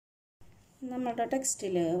നമ്മളുടെ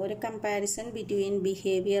ടെക്സ്റ്റിൽ ഒരു comparison between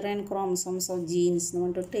behaviour and chromosomes of genes എന്ന്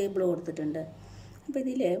പറഞ്ഞിട്ട് ടേബിൾ കൊടുത്തിട്ടുണ്ട്. അപ്പോൾ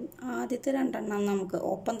ഇതിൽ ആദ്യത്തെ രണ്ടെണ്ണം നമുക്ക്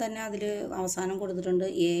ഒപ്പം തന്നെ അതിൽ അവസാനം കൊടുത്തിട്ടുണ്ട്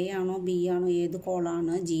എ ആണോ ബി ആണോ ഏത്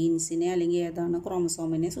കോളാണ് ജീൻസിനെ അല്ലെങ്കിൽ ഏതാണ്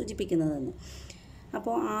ക്രോമസോമിനെ സൂചിപ്പിക്കുന്നതെന്ന്.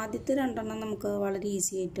 അപ്പോൾ ആദ്യത്തെ രണ്ടെണ്ണം നമുക്ക് വളരെ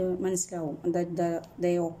ഈസി ആയിട്ട് മനസ്സിലാവും.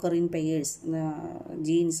 ദേ ഓക്കർ ഇൻ പെയേഴ്സ്,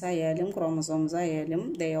 ജീൻസ് ആയാലും ക്രോമസോംസ് ആയാലും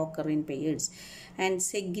ദേ ochre in pairs and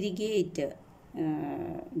segregate.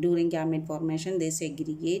 During gamete formation they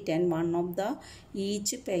segregate and one of the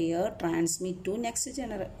each pair transmit to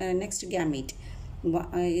next gamete.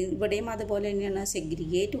 ഇവിടെയും അതുപോലെ തന്നെയാണ്,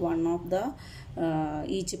 segregate one of the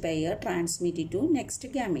each pair transmit to next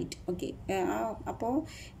gamete. Okay, അപ്പോൾ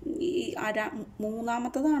ഈ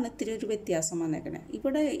മൂന്നാമത്തതാണ് ഇത്തിരി ഒരു വ്യത്യാസം വന്നേക്കണേ.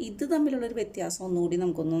 ഇവിടെ ഇത് തമ്മിലുള്ളൊരു വ്യത്യാസം ഒന്നുകൂടി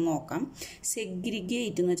നമുക്കൊന്ന് നോക്കാം.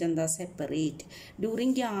 സെഗ്രിഗേറ്റ് എന്ന് വെച്ചാൽ എന്താ? സെപ്പറേറ്റ്.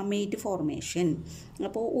 ഡ്യൂറിങ് ഗാമേറ്റ് ഫോർമേഷൻ,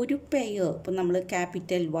 അപ്പോൾ ഒരു പെയർ, ഇപ്പം നമ്മൾ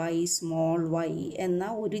ക്യാപിറ്റൽ വൈ സ്മോൾ വൈ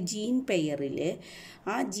എന്ന ഒരു ജീൻ പെയറിൽ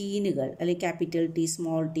ആ ജീനുകൾ അല്ലെങ്കിൽ capital T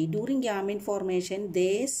small T during gamete formation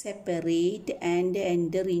they separate and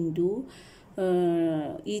enter in to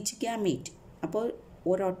each gamete. അപ്പോൾ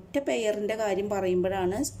ഒരൊറ്റ പെയറിൻ്റെ കാര്യം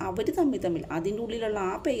പറയുമ്പോഴാണ് അവർ തമ്മിൽ അതിൻ്റെ ഉള്ളിലുള്ള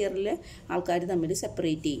ആ പെയറിൽ ആൾക്കാർ തമ്മിൽ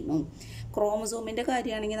സെപ്പറേറ്റ് ചെയ്യുന്നു. ക്രോമസോമിൻ്റെ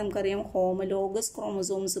കാര്യമാണെങ്കിൽ നമുക്കറിയാം ഹോമലോഗസ്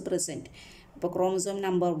ക്രോമസോംസ് പ്രസൻറ്റ്. അപ്പോൾ ക്രോമസോം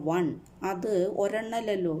നമ്പർ 1 അത്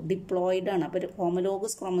ഒരെണ്ണമല്ലല്ലോ, ഡിപ്ലോയിഡാണ്. അപ്പോൾ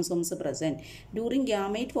homologous chromosomes present. During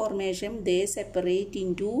gamete formation they separate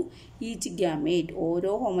in to each gamete.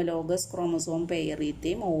 ഓരോ ഹോമലോഗസ് ക്രോമസോം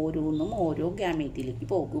പെയറിത്തെയും ഓരോന്നും ഓരോ ഗാമേറ്റിലേക്ക്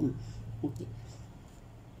പോകും. ഓക്കെ,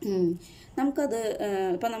 നമുക്കത്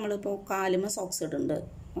ഇപ്പം നമ്മളിപ്പോൾ കാലുമ സോക്സ് ഇടുന്നുണ്ട്.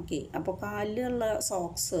 ഓക്കെ, അപ്പോൾ കാലിലുള്ള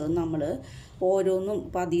സോക്സ് നമ്മൾ ഓരോന്നും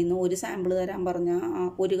ഇപ്പം അതിൽ നിന്ന് ഒരു സാമ്പിൾ തരാൻ പറഞ്ഞാൽ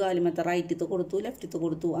ഒരു കാലുമത്തെ റൈറ്റത്ത് കൊടുത്തു ലെഫ്റ്റത്ത്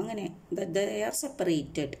കൊടുത്തു, അങ്ങനെ ദേ ആർ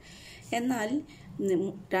സെപ്പറേറ്റഡ്. എന്നാൽ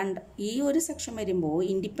ഈ ഒരു സെക്ഷൻ വരുമ്പോൾ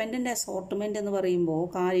ഇൻഡിപെൻഡൻ്റ് അസോർട്ട്മെൻറ്റ് എന്ന് പറയുമ്പോൾ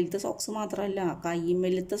കാലിലത്തെ സോക്സ് മാത്രമല്ല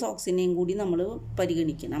കയ്യുമ്മലത്തെ സോക്സിനെയും കൂടി നമ്മൾ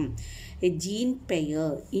പരിഗണിക്കണം. A gene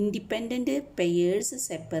pair, independent pairs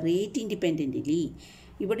separate independently.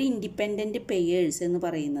 ഇവിടെ ഇൻഡിപെൻഡൻറ്റ് പെയേഴ്സ് എന്ന്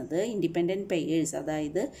പറയുന്നത് ഇൻഡിപെൻഡൻറ്റ് പെയേഴ്സ്,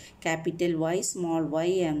 അതായത് ക്യാപിറ്റൽ വൈ സ്മോൾ വൈ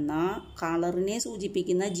എന്ന കളറിനെ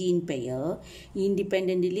സൂചിപ്പിക്കുന്ന gene pair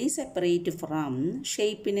independently separate from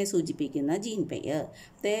ഷേപ്പിനെ സൂചിപ്പിക്കുന്ന ജീൻ പെയർ.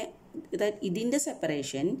 ഇതിൻ്റെ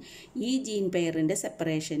സെപ്പറേഷൻ ഈ ജീൻ പെയറിൻ്റെ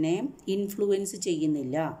സെപ്പറേഷനെ ഇൻഫ്ലുവൻസ്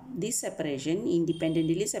ചെയ്യുന്നില്ല. This separation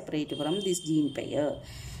independently separate from this gene pair.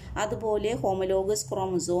 അതുപോലെ ഹോമലോഗസ്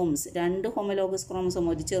ക്രോമസോംസ്, 2 ഹോമലോഗസ് ക്രോമസോം,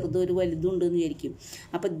 ഒരു ചെറുതും ഒരു വലുതും ഉണ്ടെന്ന് വിചാരിക്കും.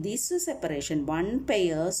 അപ്പോൾ this separation 1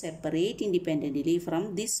 pair separate independently from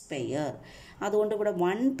this pair. അതുകൊണ്ട് ഇവിടെ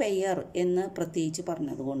 1 പെയർ എന്ന് പ്രത്യേകിച്ച്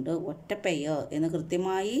പറഞ്ഞതുകൊണ്ട്, ഒറ്റ പെയർ എന്ന്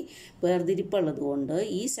കൃത്യമായി വേർതിരിപ്പുള്ളത് കൊണ്ട്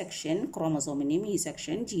ഈ സെക്ഷൻ ക്രോമസോമിനെയും ഈ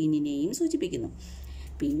സെക്ഷൻ ജീനിനെയും സൂചിപ്പിക്കുന്നു.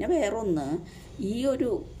 പിന്നെ വേറൊന്ന്, ഈ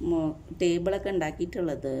ഒരു ടേബിളൊക്കെ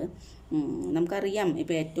ഉണ്ടാക്കിയിട്ടുള്ളത് നമുക്കറിയാം.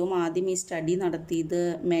 ഇപ്പോൾ ഏറ്റവും ആദ്യം ഈ സ്റ്റഡി നടത്തിയത്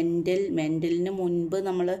മെൻഡലിന് മുൻപ്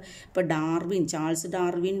നമ്മൾ ഇപ്പോൾ ചാൾസ്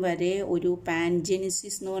ഡാർവിൻ വരെ ഒരു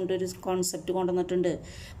പാൻജെനിസിസ് എന്ന് പറഞ്ഞിട്ടൊരു കോൺസെപ്റ്റ് കൊണ്ടുവന്നിട്ടുണ്ട്.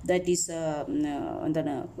 ദാറ്റ് ഈസ്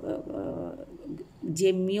എന്താണ്,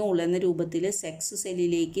 ജെമ്യൂൾ എന്ന രൂപത്തിൽ സെക്സ്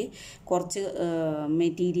സെല്ലിലേക്ക് കുറച്ച്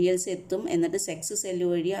മെറ്റീരിയൽസ് എത്തും, എന്നിട്ട് സെക്സ് സെല്ല്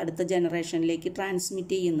വഴി അടുത്ത ജനറേഷനിലേക്ക്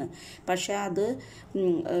ട്രാൻസ്മിറ്റ് ചെയ്യുന്നു. പക്ഷേ അത്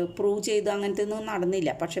പ്രൂവ് ചെയ്ത് അങ്ങനത്തെ ഒന്നും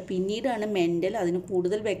നടന്നില്ല. പക്ഷെ പിന്നീടാണ് മെൻഡൽ അതിന്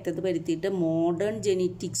കൂടുതൽ വ്യക്തത വരുത്തിയിട്ട് മോഡേൺ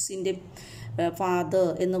ജെനറ്റിക്സിൻ്റെ ഫാദർ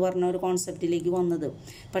എന്ന് പറഞ്ഞ ഒരു കോൺസെപ്റ്റിലേക്ക് വന്നത്.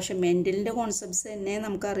 പക്ഷെ മെൻഡലിൻ്റെ കോൺസെപ്റ്റ്സ് തന്നെ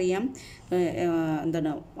നമുക്കറിയാം.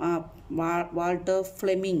 എന്താണ്, വാൾട്ടർ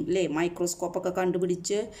ഫ്ലെമിംഗ് അല്ലേ, മൈക്രോസ്കോപ്പൊക്കെ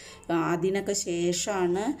കണ്ടുപിടിച്ച് അതിനൊക്കെ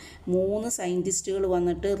ശേഷമാണ് 3 സയൻറ്റിസ്റ്റുകൾ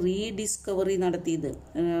വന്നിട്ട് റീഡിസ്കവറി നടത്തിയത്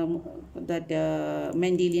ദാറ്റ്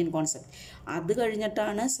മെൻഡീലിയൻ കോൺസെപ്റ്റ്. അത്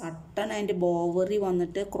കഴിഞ്ഞിട്ടാണ് സട്ടൺ ആൻഡ് ബോവറി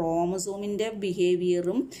വന്നിട്ട് ക്രോമസോമിൻ്റെ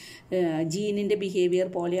ബിഹേവിയറും ജീനിൻ്റെ ബിഹേവിയർ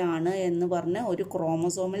പോലെയാണ് എന്ന് പറഞ്ഞ് ഒരു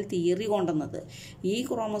ക്രോമസോമൽ തിയറി കൊണ്ടുവന്നത്. ഈ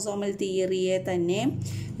ക്രോമസോമൽ തിയറിയെ തന്നെ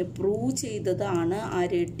പ്രൂവ് ചെയ്തതാണ്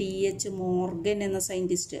TH മോർഗൻ എന്ന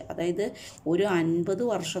സയൻറ്റിസ്റ്റ്. അതായത് ഒരു 50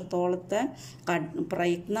 വർഷത്തോളത്തെ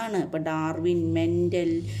പ്രയത്നമാണ്. ഇപ്പോൾ ഡാർവിൻ,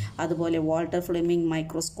 മെൻഡൽ, അതുപോലെ Walter Fleming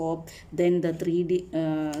microscope, then the 3D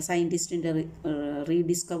സയൻറ്റിസ്റ്റിൻ്റെ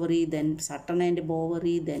rediscovery, then Sutton and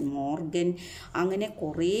Bovary, then Morgan, അങ്ങനെ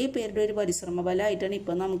കുറേ പേരുടെ ഒരു പരിശ്രമ ഫലമായിട്ടാണ്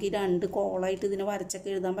ഇപ്പോൾ നമുക്ക് ഈ 2 കോളായിട്ട് ഇതിനെ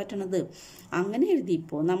വരച്ചൊക്കെ എഴുതാൻ പറ്റണത്. അങ്ങനെ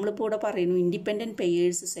എഴുതിയപ്പോൾ നമ്മളിപ്പോൾ ഇവിടെ പറയുന്നു ഇൻഡിപെൻഡൻറ്റ്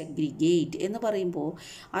പെയേഴ്സ് സെഗ്രിഗേറ്റ് എന്ന് പറയുമ്പോൾ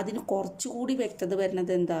അതിന് കുറച്ചുകൂടി വ്യക്തത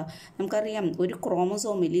വരുന്നത് എന്താ? നമുക്കറിയാം ഒരു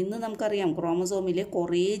ക്രോമസോമിൽ, ഇന്ന് നമുക്കറിയാം ക്രോമസോമിൽ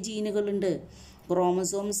കുറേ ജീനുകളുണ്ട്.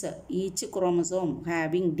 chromosomes, each chromosome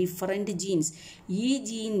having different genes. ഈ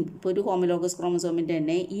ജീൻ ഇപ്പോൾ ഒരു ഹോമോലോഗസ് ക്രോമസോമിൻ്റെ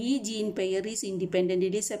തന്നെ ഈ gene pair is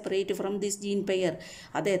independently separate from this gene pair.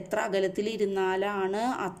 അത് എത്ര അകലത്തിലിരുന്നാലാണ്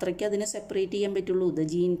അത്രയ്ക്ക് അതിനെ സെപ്പറേറ്റ് ചെയ്യാൻ പറ്റുള്ളൂ. The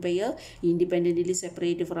gene pair independently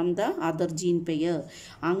separate from the other gene pair.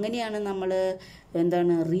 അങ്ങനെയാണ് നമ്മൾ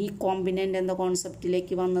എന്താണ് റീകോമ്പിനൻ്റ് എന്ന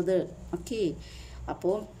കോൺസെപ്റ്റിലേക്ക് വന്നത്. ഓക്കെ,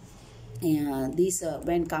 അപ്പോൾ these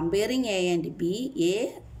when comparing A and B, A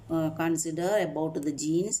consider about the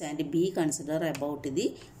genes and B consider about the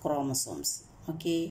chromosomes. Okay.